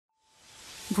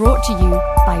Brought to you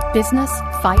by Business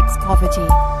Fights Poverty.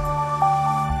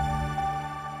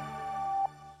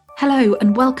 Hello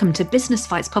and welcome to Business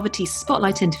Fights Poverty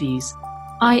Spotlight Interviews.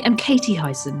 I am Katie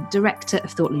Hyson, Director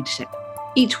of Thought Leadership.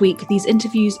 Each week, these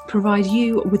interviews provide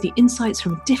you with the insights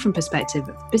from a different perspective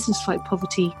of the Business Fight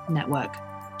Poverty network,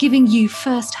 giving you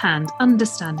first-hand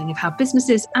understanding of how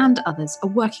businesses and others are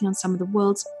working on some of the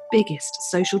world's biggest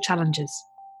social challenges.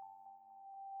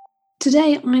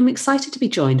 Today, I'm excited to be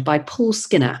joined by Paul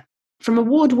Skinner. From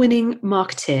award-winning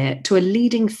marketeer to a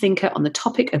leading thinker on the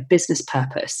topic of business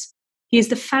purpose, he is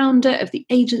the founder of the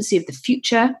Agency of the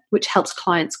Future, which helps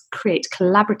clients create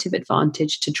collaborative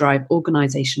advantage to drive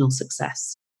organisational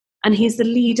success. And he's the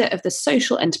leader of the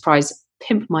social enterprise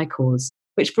Pimp My Cause,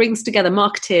 which brings together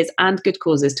marketeers and good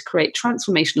causes to create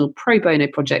transformational pro bono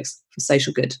projects for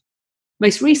social good.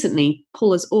 Most recently,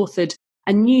 Paul has authored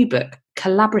a new book,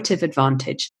 Collaborative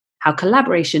Advantage: How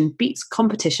Collaboration Beats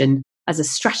Competition as a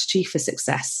Strategy for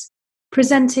Success,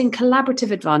 presenting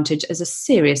collaborative advantage as a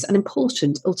serious and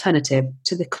important alternative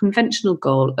to the conventional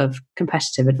goal of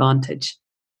competitive advantage.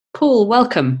 Paul,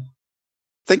 welcome.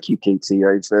 Thank you, Katie.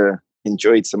 I've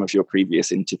enjoyed some of your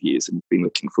previous interviews and been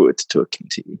looking forward to talking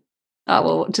to you. Oh,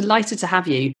 well, delighted to have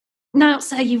you. Now,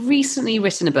 sir, you've recently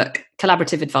written a book,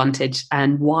 Collaborative Advantage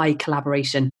and Why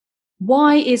Collaboration.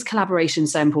 Why is collaboration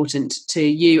so important to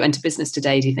you and to business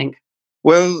today, do you think?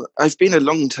 Well, I've been a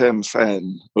long-term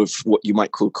fan of what you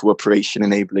might call cooperation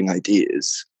enabling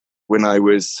ideas. When I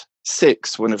was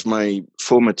 6, one of my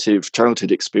formative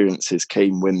childhood experiences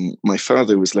came when my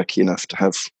father was lucky enough to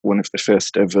have one of the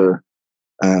first ever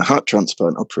heart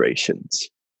transplant operations.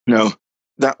 Now,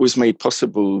 that was made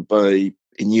possible by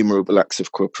innumerable acts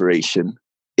of cooperation,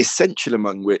 essential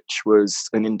among which was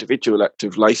an individual act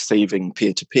of life-saving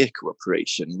peer-to-peer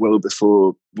cooperation, well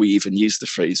before we even used the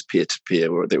phrase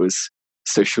peer-to-peer, or there was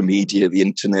social media, the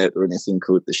internet, or anything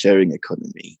called the sharing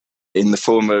economy, in the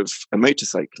form of a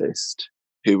motorcyclist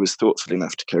who was thoughtful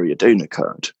enough to carry a donor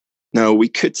card. Now, we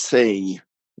could say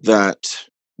that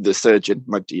the surgeon,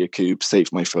 Magdi Yacoub,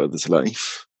 saved my father's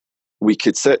life. We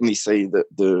could certainly say that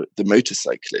the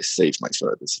motorcyclist saved my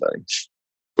father's life.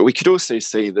 But we could also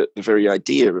say that the very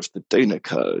idea of the donor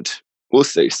card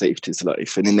also saved his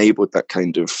life and enabled that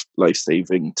kind of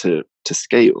life-saving to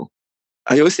scale.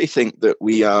 I also think that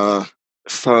we are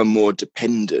far more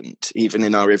dependent, even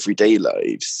in our everyday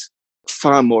lives,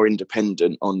 far more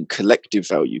independent on collective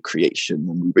value creation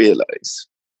than we realize.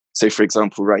 So, for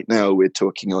example, right now we're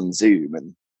talking on Zoom,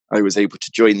 and I was able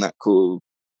to join that call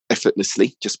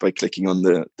effortlessly just by clicking on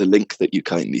the link that you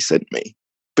kindly sent me.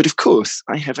 But of course,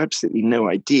 I have absolutely no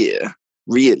idea,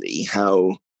 really,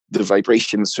 how the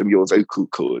vibrations from your vocal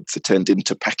cords are turned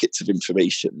into packets of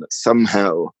information that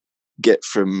somehow get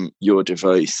from your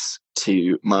device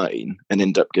to mine and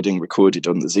end up getting recorded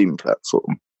on the Zoom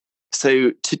platform.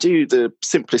 So to do the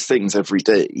simplest things every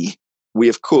day, we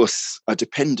of course are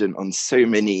dependent on so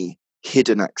many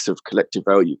hidden acts of collective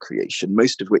value creation,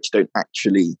 most of which don't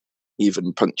actually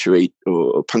even punctuate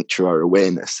or puncture our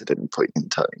awareness at any point in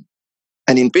time.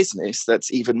 And in business,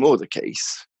 that's even more the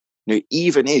case.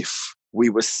 Even if we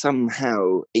were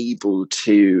somehow able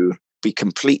to be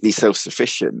completely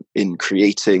self-sufficient in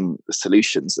creating the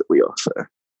solutions that we offer.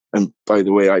 And by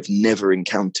the way, I've never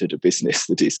encountered a business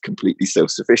that is completely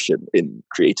self-sufficient in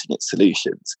creating its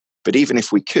solutions. But even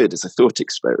if we could, as a thought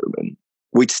experiment,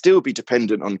 we'd still be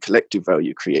dependent on collective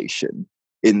value creation,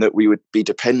 in that we would be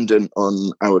dependent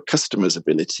on our customers'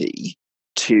 ability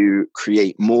to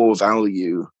create more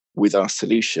value with our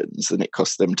solutions than it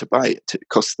costs them to buy it. It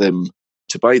costs them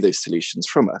to buy those solutions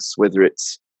from us, whether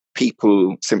it's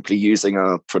people simply using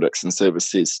our products and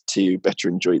services to better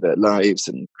enjoy their lives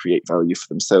and create value for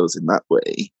themselves in that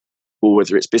way, or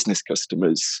whether it's business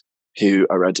customers who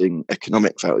are adding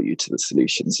economic value to the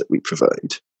solutions that we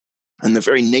provide. And the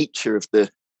very nature of the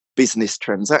business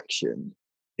transaction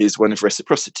is one of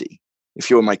reciprocity. If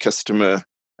you're my customer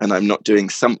and I'm not doing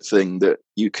something that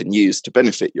you can use to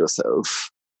benefit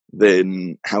yourself,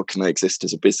 then how can I exist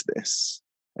as a business?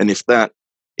 And if that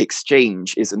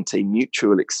exchange isn't a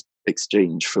mutual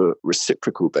exchange for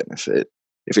reciprocal benefit,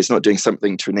 if it's not doing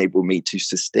something to enable me to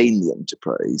sustain the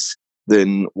enterprise,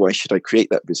 then why should I create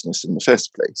that business in the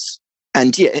first place?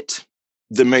 And yet,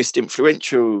 the most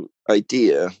influential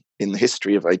idea in the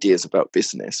history of ideas about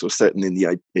business, or certainly in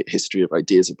the history of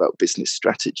ideas about business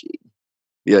strategy,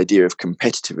 the idea of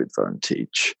competitive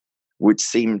advantage, would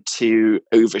seem to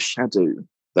overshadow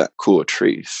that core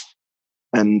truth.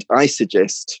 And I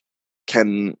suggest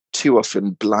can too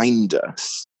often blind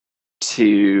us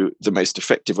to the most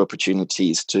effective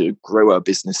opportunities to grow our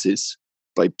businesses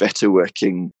by better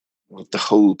working with the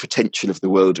whole potential of the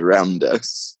world around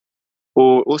us,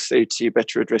 or also to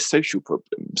better address social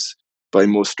problems by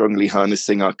more strongly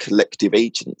harnessing our collective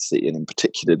agency, and in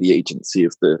particular the agency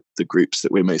of the groups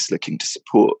that we're most looking to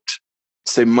support.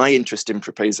 So my interest in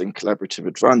proposing collaborative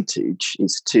advantage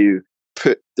is to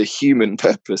put the human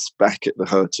purpose back at the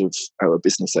heart of our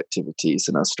business activities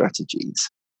and our strategies,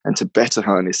 and to better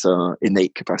harness our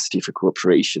innate capacity for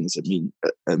cooperation as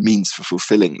a means for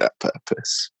fulfilling that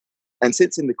purpose. And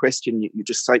since in the question you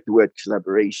just cite the word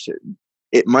collaboration,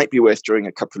 it might be worth drawing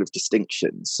a couple of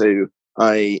distinctions. So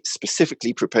I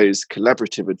specifically propose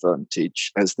collaborative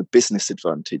advantage as the business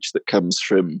advantage that comes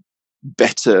from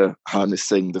better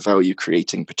harnessing the value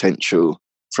creating potential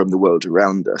from the world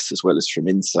around us as well as from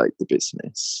inside the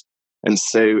business. And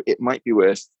so it might be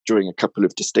worth drawing a couple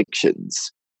of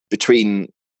distinctions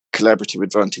between collaborative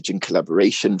advantage and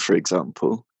collaboration, for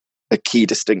example. A key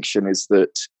distinction is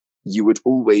that you would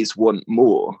always want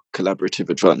more collaborative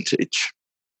advantage.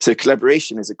 So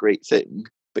collaboration is a great thing,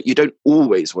 but you don't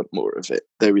always want more of it.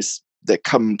 There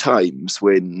come times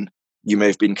when you may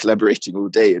have been collaborating all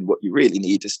day, and what you really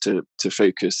need is to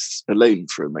focus alone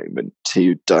for a moment,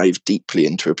 to dive deeply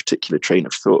into a particular train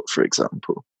of thought, for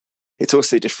example. It's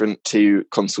also different to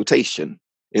consultation,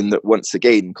 in that, once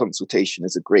again, consultation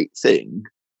is a great thing,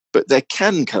 but there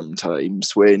can come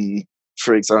times when,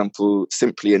 for example,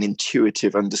 simply an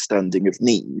intuitive understanding of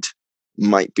need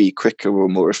might be quicker or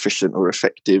more efficient or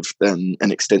effective than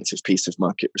an extensive piece of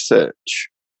market research.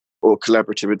 Or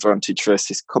collaborative advantage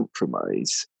versus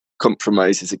compromise.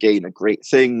 Compromise is, again, a great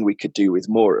thing. We could do with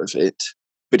more of it,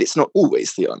 but it's not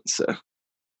always the answer.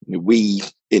 We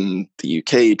in the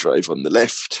UK drive on the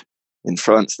left. In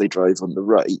France, they drive on the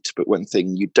right. But one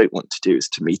thing you don't want to do is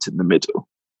to meet in the middle.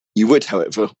 You would,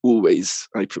 however, always,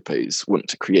 I propose, want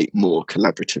to create more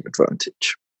collaborative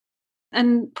advantage.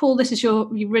 And Paul,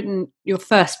 you've written your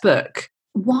first book.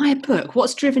 Why a book?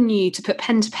 What's driven you to put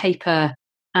pen to paper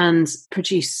and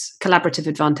produce collaborative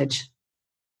advantage?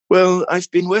 Well, I've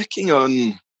been working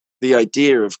on the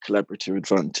idea of collaborative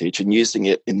advantage and using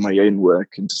it in my own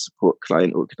work and to support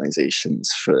client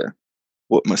organizations for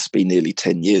what must be nearly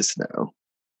 10 years now.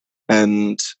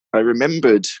 And I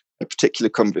remembered a particular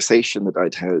conversation that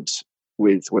I'd had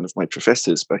with one of my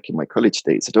professors back in my college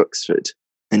days at Oxford.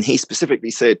 And he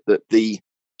specifically said that the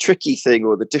tricky thing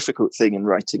or the difficult thing in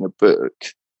writing a book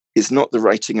is not the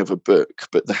writing of a book,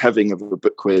 but the having of a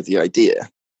book-worthy idea.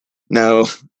 Now,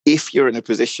 if you're in a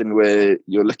position where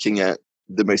you're looking at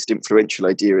the most influential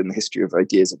idea in the history of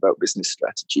ideas about business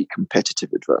strategy, competitive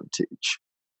advantage,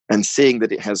 and seeing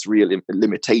that it has real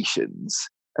limitations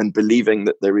and believing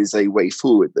that there is a way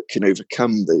forward that can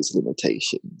overcome those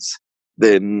limitations,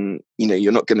 then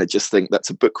you're not going to just think that's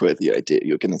a book-worthy idea.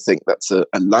 You're going to think that's a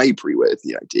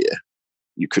library-worthy idea.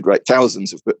 You could write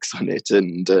thousands of books on it,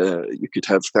 and you could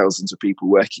have thousands of people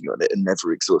working on it and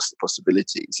never exhaust the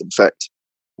possibilities. In fact,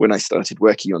 when I started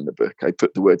working on the book, I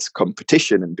put the words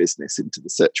competition and business into the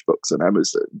search box on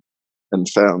Amazon and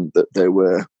found that there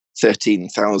were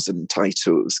 13,000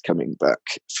 titles coming back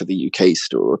for the UK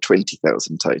store,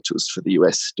 20,000 titles for the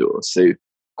US store. So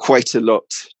quite a lot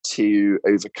to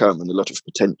overcome and a lot of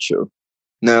potential.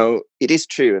 Now, it is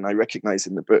true, and I recognize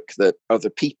in the book, that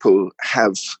other people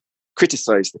have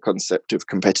criticized the concept of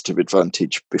competitive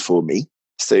advantage before me.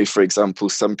 So, for example,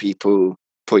 some people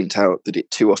point out that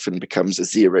it too often becomes a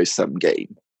zero-sum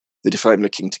game. That if I'm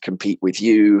looking to compete with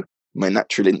you, my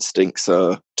natural instincts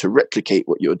are to replicate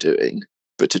what you're doing,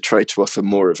 but to try to offer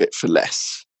more of it for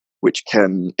less, which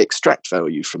can extract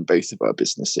value from both of our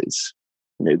businesses.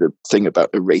 The thing about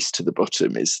a race to the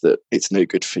bottom is that it's no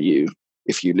good for you.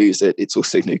 If you lose it, it's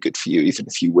also no good for you, even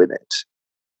if you win it.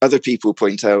 Other people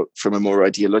point out from a more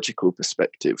ideological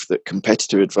perspective that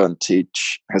competitive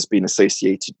advantage has been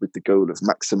associated with the goal of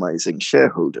maximizing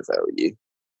shareholder value,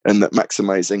 and that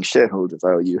maximizing shareholder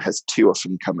value has too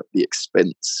often come at the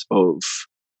expense of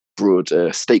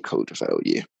broader stakeholder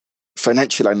value.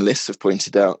 Financial analysts have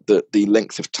pointed out that the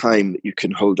length of time that you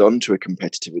can hold on to a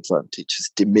competitive advantage has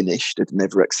diminished at an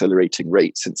ever-accelerating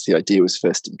rate since the idea was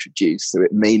first introduced, so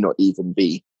it may not even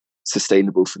be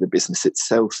sustainable for the business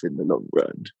itself in the long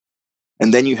run.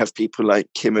 And then you have people like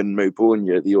Kim and Mo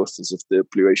Bornia, the authors of the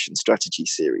Blue Ocean Strategy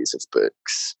series of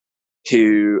books,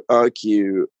 who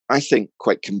argue, I think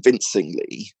quite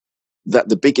convincingly, that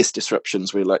the biggest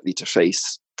disruptions we're likely to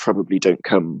face probably don't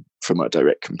come from our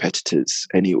direct competitors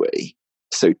anyway.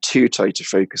 So too tight a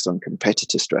focus on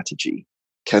competitor strategy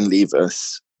can leave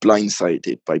us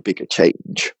blindsided by bigger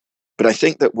change. But I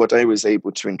think that what I was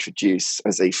able to introduce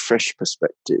as a fresh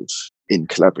perspective in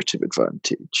collaborative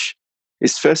advantage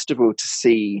is, first of all, to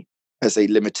see as a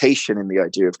limitation in the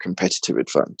idea of competitive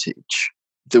advantage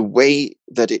the way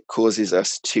that it causes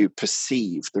us to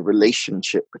perceive the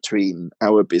relationship between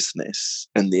our business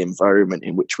and the environment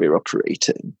in which we're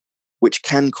operating, which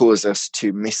can cause us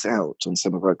to miss out on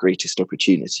some of our greatest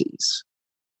opportunities.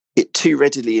 It too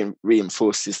readily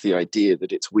reinforces the idea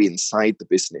that it's we inside the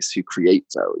business who create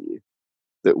value,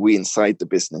 that we inside the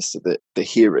business are the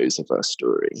heroes of our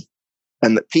story,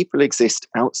 and that people exist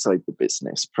outside the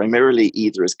business, primarily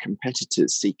either as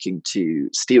competitors seeking to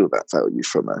steal that value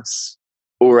from us,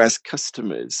 or as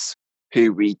customers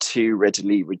who we too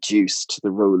readily reduce to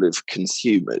the role of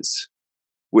consumers,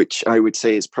 which I would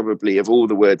say is probably, of all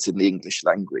the words in the English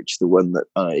language, the one that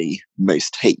I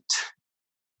most hate,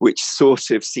 which sort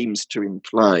of seems to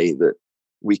imply that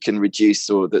we can reduce,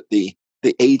 or that the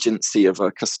agency of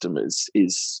our customers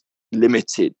is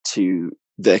limited to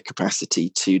their capacity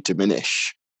to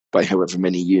diminish by however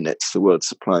many units the world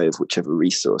supply of whichever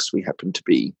resource we happen to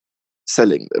be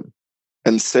selling them.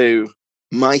 And so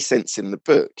my sense in the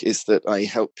book is that I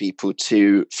help people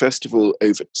to, first of all,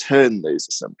 overturn those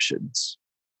assumptions,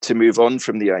 to move on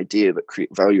from the idea that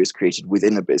value is created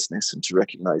within a business and to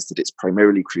recognize that it's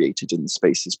primarily created in the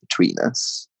spaces between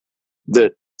us,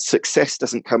 that success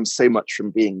doesn't come so much from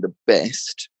being the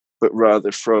best, but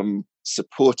rather from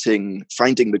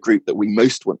finding the group that we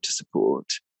most want to support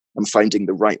and finding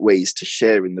the right ways to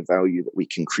share in the value that we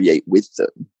can create with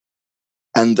them.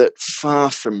 And that far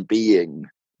from being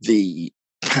the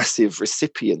passive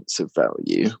recipients of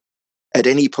value, at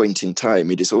any point in time,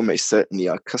 it is almost certainly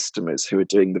our customers who are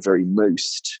doing the very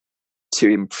most to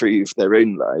improve their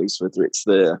own lives, whether it's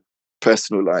their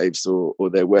personal lives or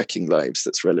their working lives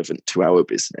that's relevant to our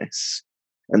business.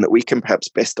 And that we can perhaps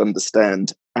best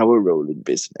understand our role in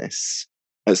business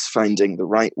as finding the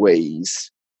right ways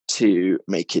to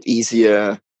make it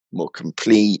easier, more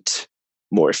complete,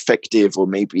 more effective, or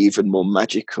maybe even more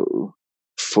magical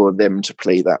for them to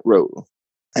play that role.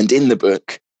 And in the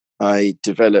book, I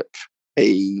develop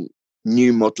a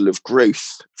new model of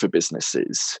growth for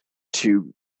businesses to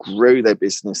grow their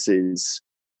businesses,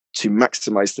 to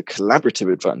maximize the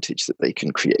collaborative advantage that they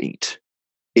can create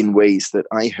in ways that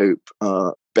I hope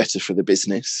are better for the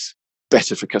business,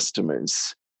 better for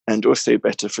customers, and also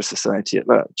better for society at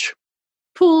large.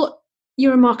 Paul,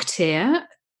 you're a marketeer,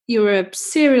 you're a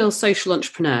serial social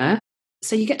entrepreneur,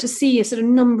 so you get to see a sort of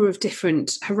number of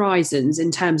different horizons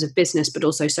in terms of business, but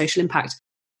also social impact.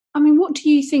 I mean, what do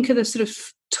you think are the sort of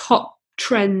top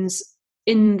trends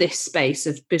in this space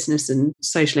of business and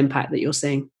social impact that you're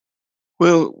seeing?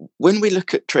 Well, when we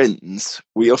look at trends,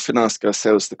 we often ask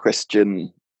ourselves the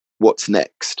question, what's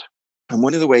next? And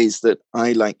one of the ways that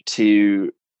I like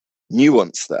to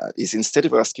nuance that is, instead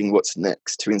of asking what's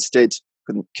next, to instead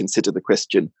consider the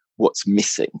question, what's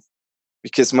missing?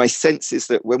 Because my sense is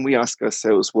that when we ask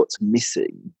ourselves what's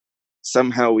missing,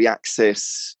 somehow we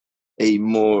access a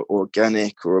more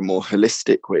organic or a more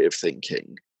holistic way of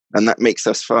thinking. And that makes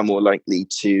us far more likely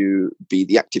to be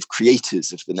the active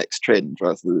creators of the next trend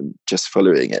rather than just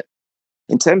following it.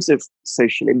 In terms of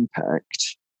social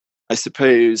impact, I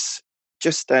suppose,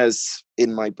 just as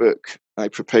in my book, I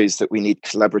propose that we need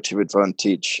collaborative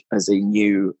advantage as a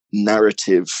new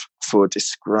narrative for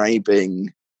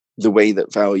describing the way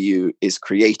that value is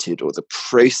created or the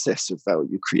process of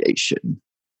value creation.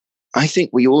 I think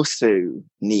we also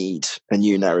need a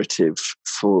new narrative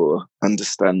for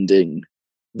understanding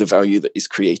the value that is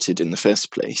created in the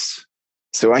first place.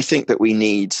 So I think that we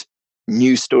need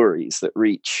new stories that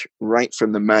reach right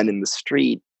from the man in the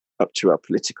street up to our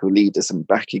political leaders and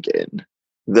back again,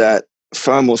 that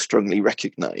far more strongly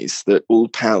recognize that all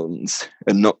pounds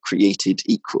are not created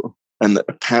equal, and that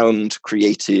a pound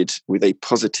created with a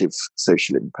positive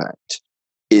social impact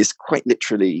is quite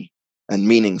literally and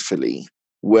meaningfully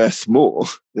worth more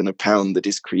than a pound that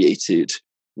is created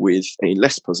with a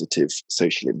less positive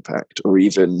social impact or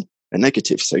even a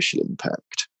negative social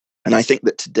impact. And I think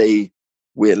that today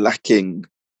we're lacking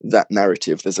that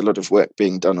narrative. There's a lot of work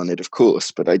being done on it, of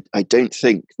course, but I don't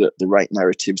think that the right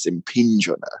narratives impinge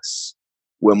on us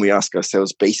when we ask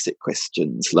ourselves basic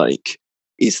questions like,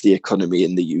 is the economy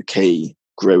in the UK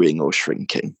growing or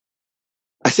shrinking?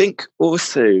 I think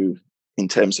also in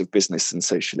terms of business and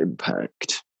social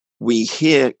impact, we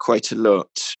hear quite a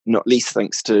lot, not least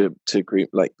thanks to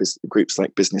groups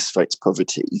like Business Fights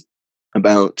Poverty,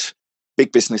 about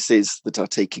big businesses that are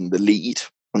taking the lead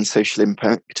on social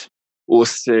impact,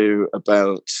 also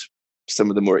about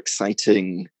some of the more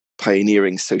exciting,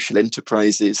 pioneering social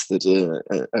enterprises that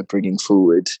are bringing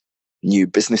forward new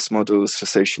business models for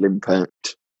social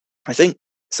impact. I think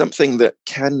something that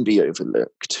can be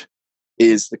overlooked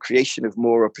is the creation of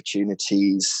more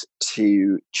opportunities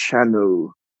to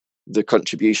channel the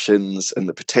contributions and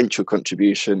the potential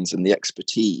contributions and the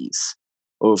expertise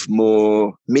of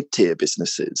more mid-tier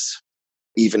businesses,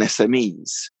 even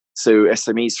SMEs. So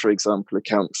SMEs, for example,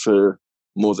 account for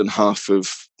more than half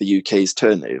of the UK's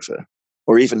turnover,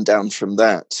 or even down from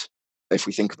that. If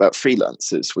we think about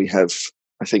freelancers, we have,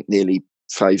 I think, nearly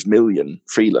 5 million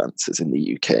freelancers in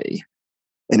the UK.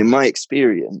 And in my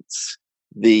experience,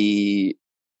 the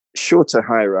shorter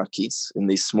hierarchies in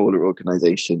these smaller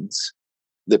organizations,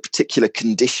 the particular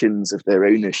conditions of their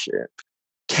ownership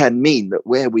can mean that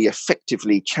where we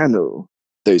effectively channel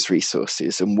those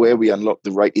resources and where we unlock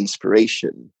the right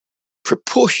inspiration,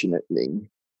 proportionately,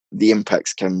 the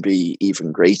impacts can be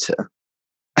even greater.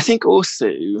 I think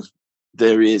also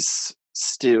there is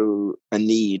still a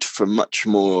need for much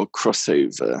more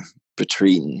crossover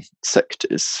between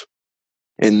sectors,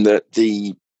 in that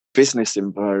the business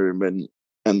environment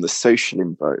and the social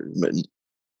environment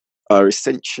are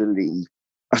essentially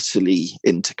utterly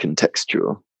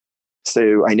intercontextual.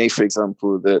 So I know, for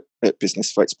example, that at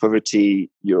Business Fights Poverty,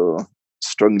 you're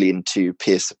strongly into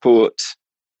peer support,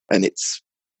 and it's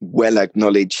well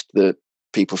acknowledged that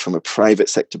people from a private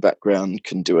sector background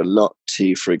can do a lot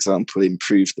to, for example,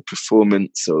 improve the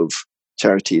performance of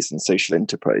charities and social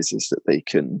enterprises that they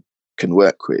can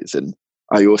work with. And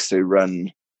I also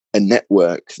run a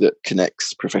network that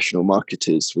connects professional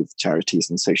marketers with charities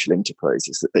and social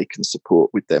enterprises that they can support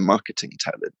with their marketing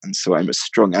talent. And so I'm a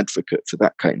strong advocate for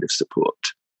that kind of support.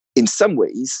 In some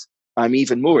ways, I'm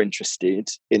even more interested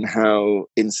in how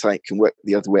Insight can work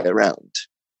the other way around.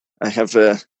 I have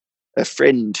a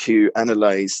friend who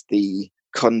analysed the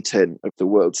content of the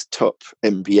world's top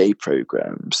MBA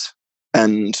programs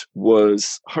and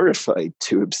was horrified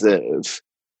to observe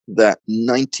that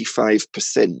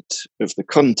 95% of the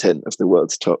content of the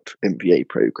world's top MBA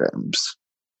programs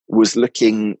was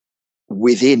looking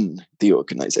within the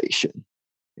organization.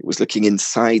 It was looking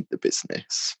inside the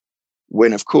business,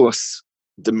 when, of course,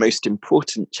 the most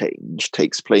important change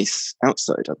takes place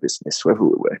outside our business, whoever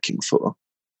we're working for.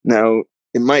 Now,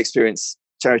 in my experience,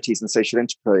 charities and social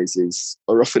enterprises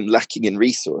are often lacking in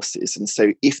resources. And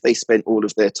so if they spent all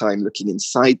of their time looking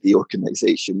inside the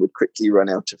organization, would quickly run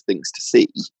out of things to see.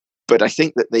 But I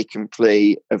think that they can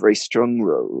play a very strong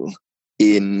role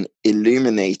in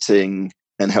illuminating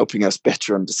and helping us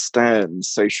better understand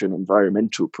social and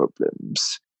environmental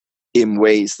problems in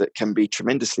ways that can be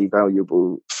tremendously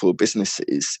valuable for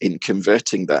businesses in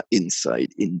converting that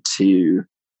insight into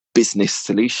business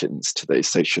solutions to those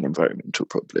social and environmental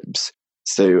problems.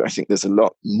 So I think there's a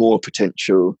lot more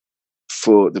potential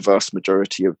for the vast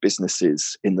majority of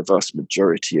businesses in the vast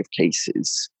majority of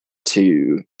cases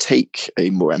to take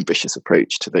a more ambitious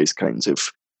approach to those kinds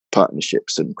of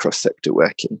partnerships and cross-sector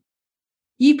working.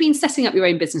 You've been setting up your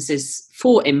own businesses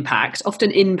for impact,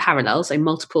 often in parallel, so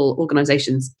multiple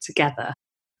organisations together.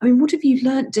 I mean, what have you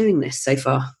learnt doing this so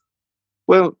far?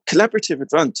 Well, Collaborative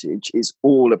Advantage is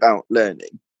all about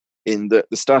learning, in that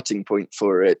the starting point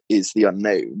for it is the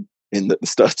unknown, in that the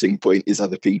starting point is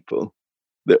other people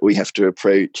that we have to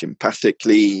approach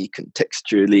empathically,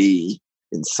 contextually,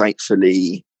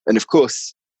 insightfully. And of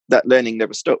course, that learning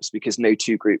never stops because no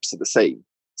two groups are the same.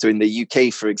 So in the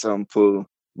UK, for example,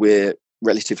 we're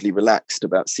relatively relaxed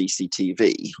about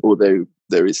CCTV, although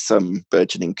there is some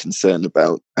burgeoning concern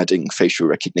about adding facial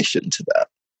recognition to that.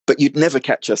 But you'd never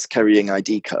catch us carrying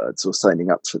ID cards or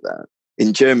signing up for that.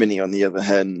 In Germany, on the other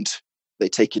hand, they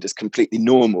take it as completely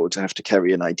normal to have to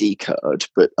carry an ID card,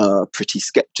 but are pretty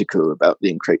skeptical about the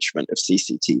encroachment of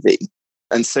CCTV.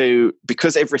 And so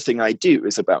because everything I do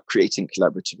is about creating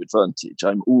collaborative advantage,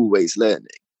 I'm always learning.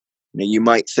 You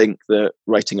might think that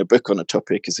writing a book on a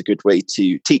topic is a good way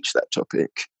to teach that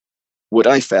topic. What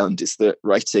I found is that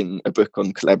writing a book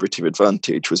on collaborative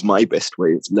advantage was my best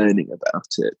way of learning about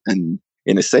it. And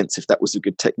in a sense, if that was a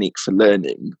good technique for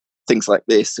learning, things like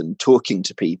this and talking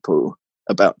to people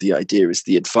about the idea is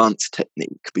the advanced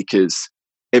technique, because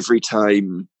every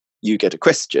time you get a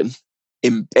question,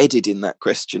 embedded in that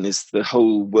question is the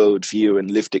whole worldview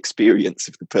and lived experience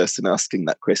of the person asking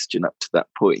that question up to that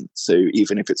point. So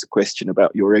even if it's a question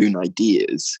about your own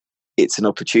ideas, it's an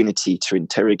opportunity to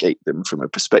interrogate them from a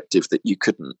perspective that you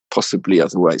couldn't possibly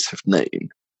otherwise have known.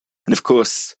 And of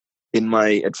course, in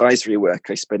my advisory work,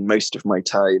 I spend most of my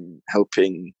time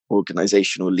helping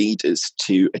organizational leaders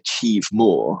to achieve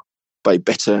more by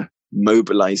better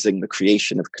mobilizing the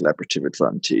creation of collaborative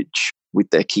advantage with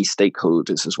their key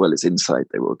stakeholders as well as inside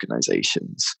their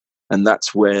organizations. And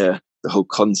that's where the whole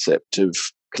concept of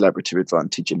collaborative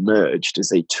advantage emerged as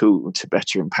a tool to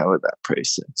better empower that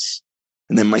process.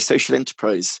 And then my social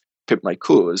enterprise, Pimp My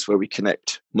Cause, where we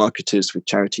connect marketers with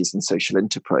charities and social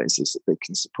enterprises that they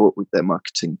can support with their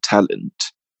marketing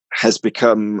talent, has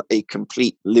become a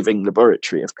complete living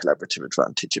laboratory of collaborative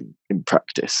advantage in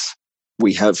practice.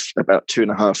 We have about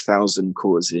 2,500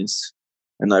 causes,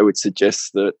 and I would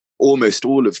suggest that almost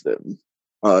all of them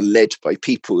are led by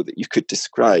people that you could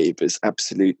describe as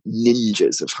absolute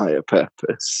ninjas of higher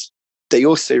purpose. They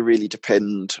also really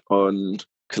depend on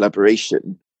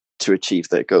collaboration to achieve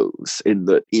their goals, in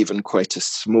that even quite a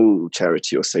small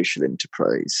charity or social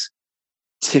enterprise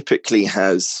typically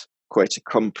has quite a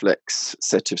complex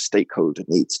set of stakeholder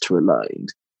needs to align.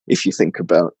 If you think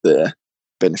about their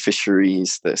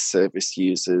beneficiaries, their service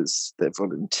users, their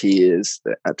volunteers,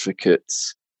 their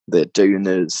advocates, their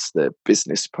donors, their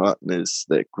business partners,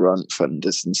 their grant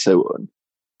funders, and so on.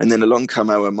 And then along come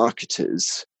our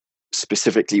marketers,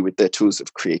 specifically with their tools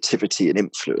of creativity and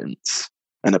influence,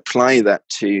 and apply that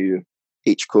to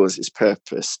each cause's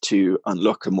purpose to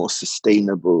unlock a more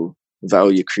sustainable,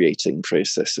 value-creating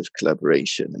process of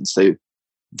collaboration. And so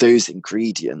those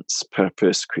ingredients,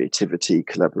 purpose, creativity,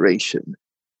 collaboration,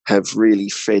 have really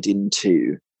fed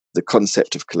into the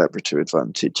concept of collaborative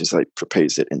advantage as I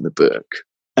propose it in the book.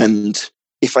 And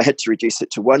if I had to reduce it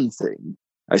to one thing,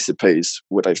 I suppose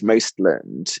what I've most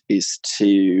learned is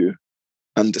to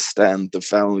understand the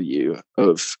value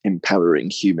of empowering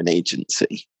human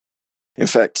agency. In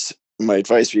fact, my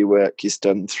advisory work is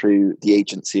done through the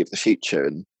Agency of the Future.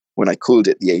 And when I called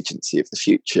it the Agency of the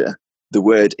Future, the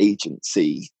word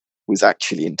agency was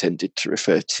actually intended to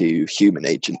refer to human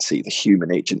agency, the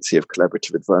human agency of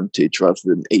collaborative advantage, rather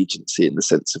than agency in the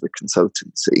sense of a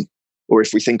consultancy. Or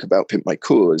if we think about Pimp My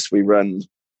Cause, we run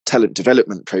talent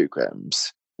development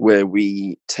programs where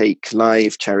we take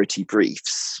live charity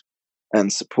briefs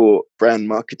and support brand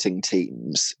marketing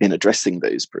teams in addressing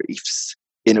those briefs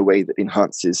in a way that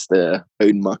enhances their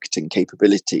own marketing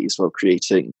capabilities while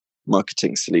creating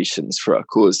marketing solutions for our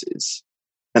causes.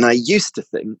 And I used to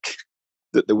think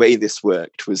that the way this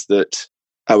worked was that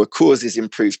our causes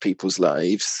improved people's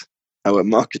lives, our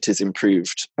marketers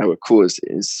improved our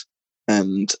causes,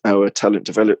 and our talent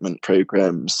development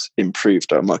programs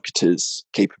improved our marketers'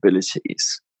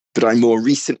 capabilities. But I more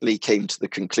recently came to the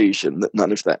conclusion that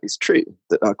none of that is true,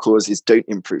 that our causes don't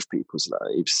improve people's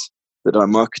lives, that our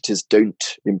marketers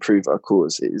don't improve our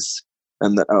causes,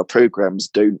 and that our programs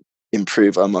don't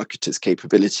improve our marketers'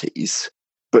 capabilities,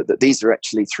 but that these are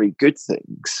actually three good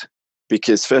things.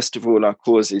 Because first of all, our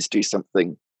causes do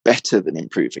something better than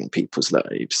improving people's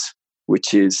lives,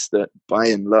 which is that by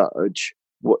and large,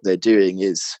 what they're doing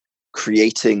is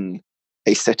creating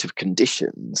a set of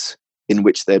conditions in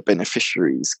which their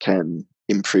beneficiaries can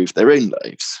improve their own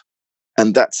lives.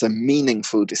 And that's a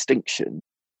meaningful distinction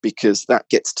because that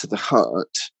gets to the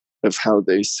heart of how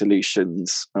those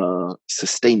solutions are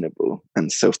sustainable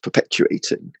and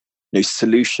self-perpetuating.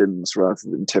 Solutions rather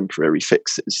than temporary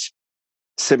fixes.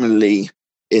 Similarly,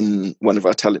 in one of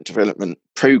our talent development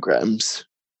programs,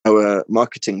 our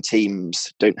marketing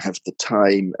teams don't have the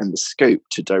time and the scope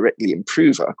to directly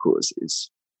improve our causes.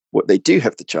 What they do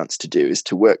have the chance to do is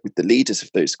to work with the leaders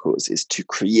of those causes to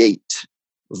create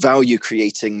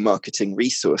value-creating marketing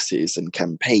resources and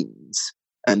campaigns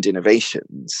and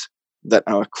innovations that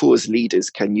our cause leaders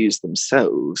can use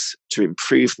themselves to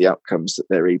improve the outcomes that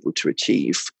they're able to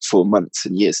achieve for months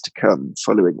and years to come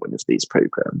following one of these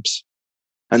programs.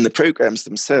 And the programs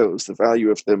themselves, the value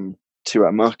of them to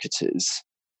our marketers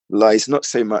lies not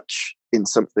so much in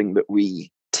something that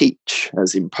we teach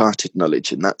as imparted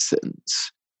knowledge in that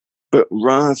sense, but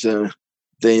rather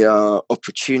they are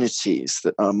opportunities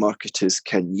that our marketers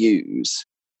can use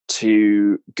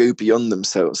to go beyond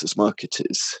themselves as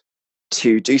marketers,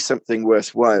 to do something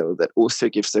worthwhile that also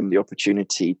gives them the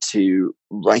opportunity to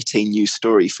write a new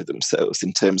story for themselves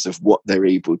in terms of what they're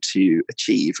able to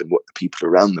achieve and what the people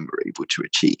around them are able to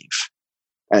achieve.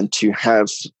 And to have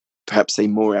perhaps a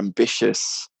more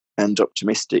ambitious and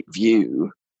optimistic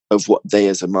view of what they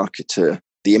as a marketer,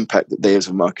 the impact that they as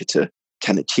a marketer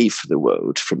can achieve for the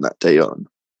world from that day on.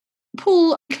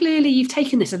 Paul, clearly you've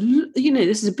taken this,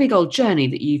 this is a big old journey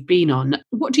that you've been on.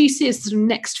 What do you see as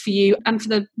next for you and for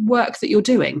the work that you're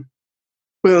doing?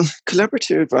 Well,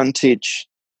 collaborative advantage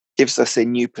gives us a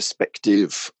new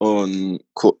perspective on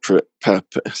corporate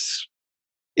purpose,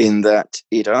 in that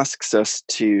it asks us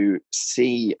to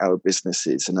see our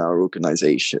businesses and our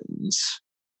organizations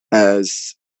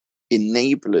as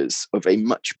enablers of a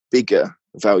much bigger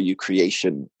value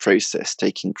creation process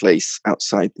taking place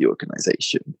outside the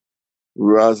organization,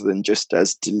 rather than just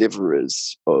as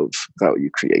deliverers of value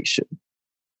creation.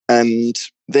 And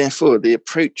therefore, the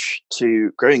approach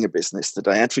to growing a business that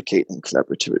I advocate in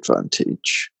collaborative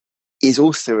advantage is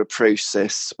also a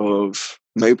process of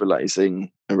mobilizing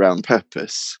around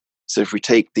purpose. So if we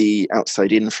take the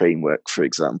outside in framework, for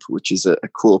example, which is a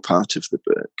core part of the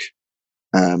book,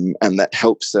 and that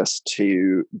helps us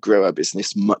to grow our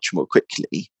business much more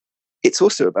quickly, it's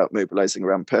also about mobilizing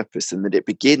around purpose, and that it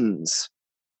begins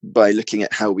by looking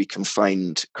at how we can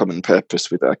find common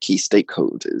purpose with our key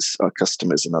stakeholders, our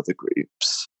customers and other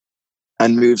groups,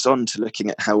 and moves on to looking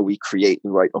at how we create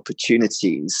the right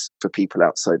opportunities for people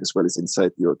outside as well as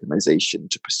inside the organization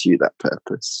to pursue that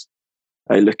purpose.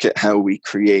 I look at how we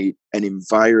create an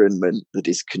environment that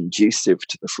is conducive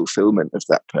to the fulfillment of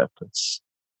that purpose.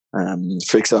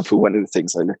 For example, one of the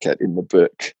things I look at in the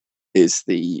book is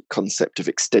the concept of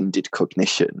extended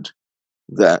cognition,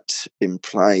 that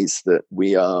implies that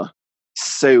we are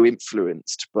so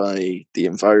influenced by the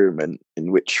environment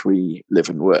in which we live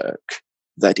and work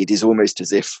that it is almost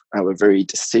as if our very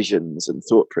decisions and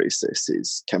thought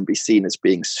processes can be seen as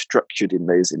being structured in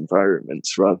those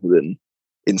environments rather than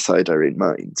inside our own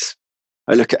minds.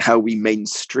 I look at how we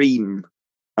mainstream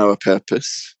our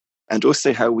purpose and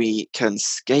also how we can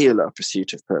scale our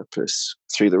pursuit of purpose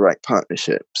through the right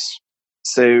partnerships.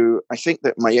 So I think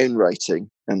that my own writing,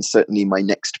 and certainly my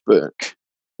next book,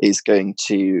 is going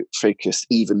to focus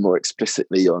even more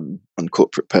explicitly on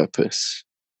corporate purpose.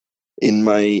 In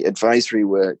my advisory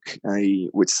work, I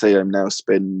would say I'm now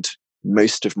spend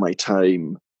most of my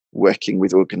time working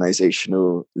with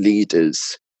organizational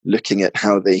leaders, looking at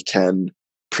how they can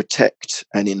protect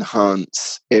and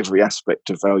enhance every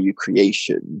aspect of value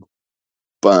creation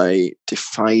by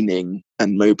defining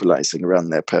and mobilizing around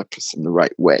their purpose in the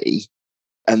right way.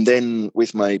 And then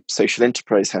with my social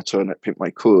enterprise hat on at Pimp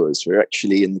My Cause, we're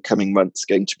actually in the coming months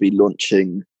going to be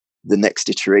launching the next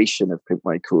iteration of Pimp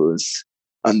My Cause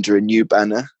under a new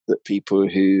banner that people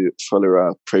who follow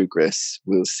our progress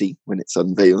will see when it's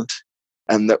unveiled,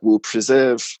 and that will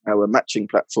preserve our matching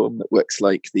platform that works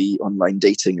like the online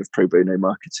dating of pro bono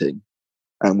marketing,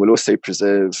 and will also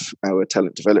preserve our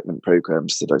talent development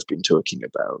programs that I've been talking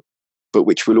about, but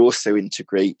which will also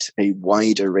integrate a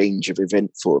wider range of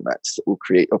event formats that will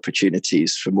create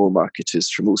opportunities for more marketers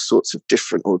from all sorts of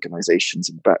different organizations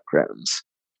and backgrounds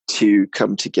to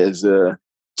come together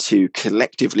to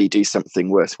collectively do something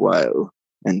worthwhile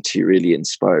and to really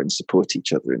inspire and support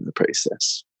each other in the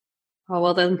process. Oh,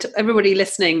 well then, to everybody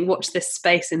listening, watch this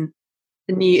space in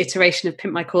the new iteration of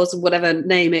Pimp My Cause, whatever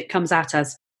name it comes out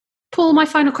as. Paul, my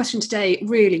final question today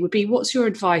really would be, what's your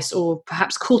advice or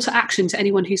perhaps call to action to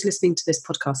anyone who's listening to this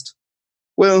podcast?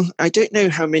 Well, I don't know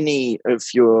how many of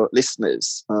your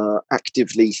listeners are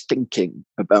actively thinking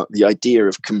about the idea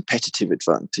of competitive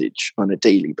advantage on a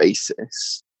daily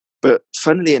basis. But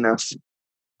funnily enough,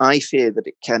 I fear that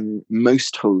it can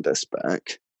most hold us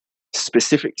back,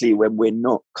 specifically when we're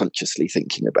not consciously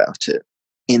thinking about it,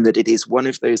 in that it is one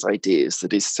of those ideas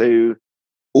that is so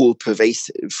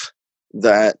all-pervasive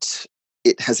that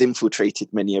it has infiltrated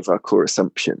many of our core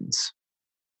assumptions.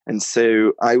 And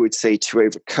so I would say to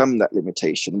overcome that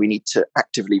limitation, we need to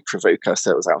actively provoke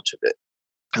ourselves out of it.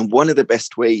 And one of the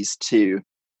best ways to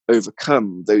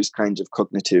overcome those kinds of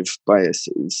cognitive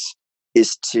biases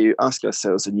is to ask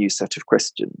ourselves a new set of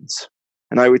questions.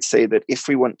 And I would say that if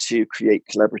we want to create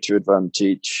collaborative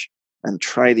advantage and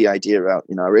try the idea out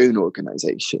in our own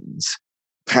organizations,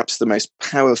 perhaps the most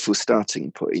powerful starting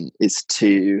point is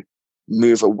to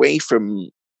move away from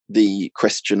the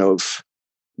question of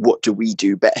what do we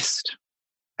do best,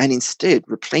 and instead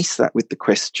replace that with the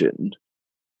question,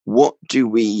 what do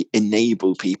we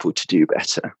enable people to do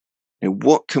better? And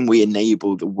what can we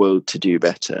enable the world to do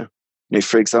better?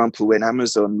 For example, when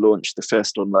Amazon launched the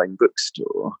first online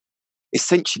bookstore,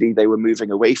 essentially they were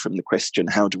moving away from the question,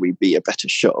 how do we be a better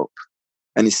shop?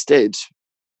 And instead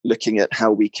looking at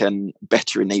how we can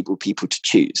better enable people to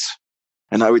choose.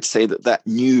 And I would say that that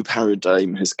new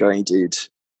paradigm has guided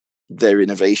their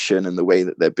innovation and the way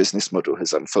that their business model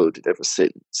has unfolded ever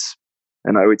since.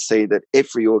 And I would say that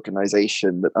every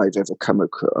organization that I've ever come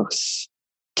across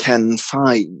can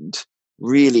find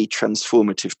really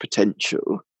transformative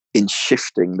potential in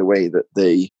shifting the way that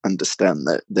they understand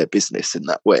their business in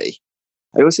that way.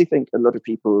 I also think a lot of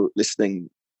people listening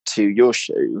to your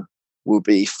show will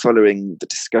be following the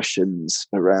discussions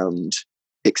around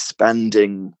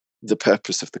expanding the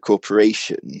purpose of the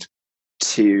corporation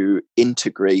to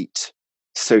integrate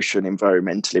social and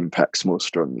environmental impacts more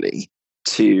strongly,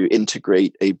 to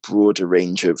integrate a broader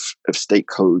range of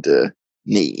stakeholder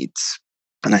needs.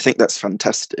 And I think that's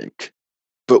fantastic.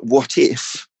 But what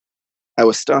if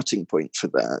our starting point for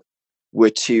that were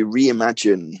to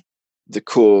reimagine the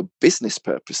core business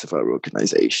purpose of our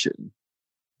organization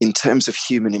in terms of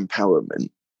human empowerment,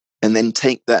 and then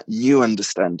take that new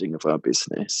understanding of our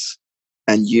business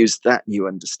and use that new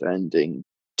understanding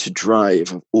to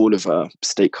drive all of our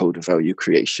stakeholder value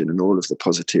creation and all of the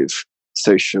positive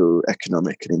social,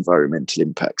 economic, and environmental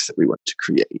impacts that we want to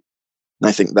create. And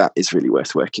I think that is really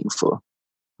worth working for.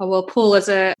 Oh, well, Paul, as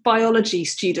a biology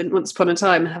student once upon a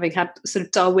time, having had sort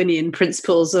of Darwinian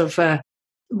principles of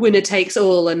winner takes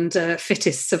all and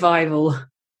fittest survival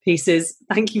pieces,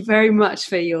 thank you very much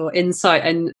for your insight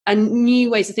and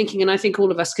new ways of thinking. And I think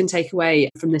all of us can take away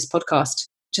from this podcast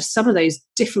just some of those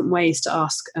different ways to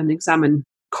ask and examine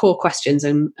core questions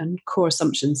and core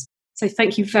assumptions. So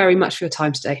thank you very much for your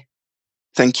time today.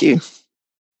 Thank you.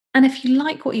 And if you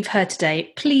like what you've heard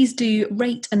today, please do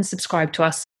rate and subscribe to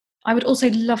us. I would also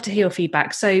love to hear your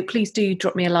feedback, so please do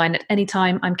drop me a line at any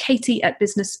time. I'm Katie at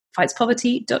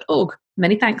businessfightspoverty.org.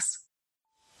 Many thanks.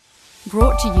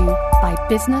 Brought to you by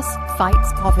Business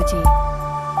Fights Poverty.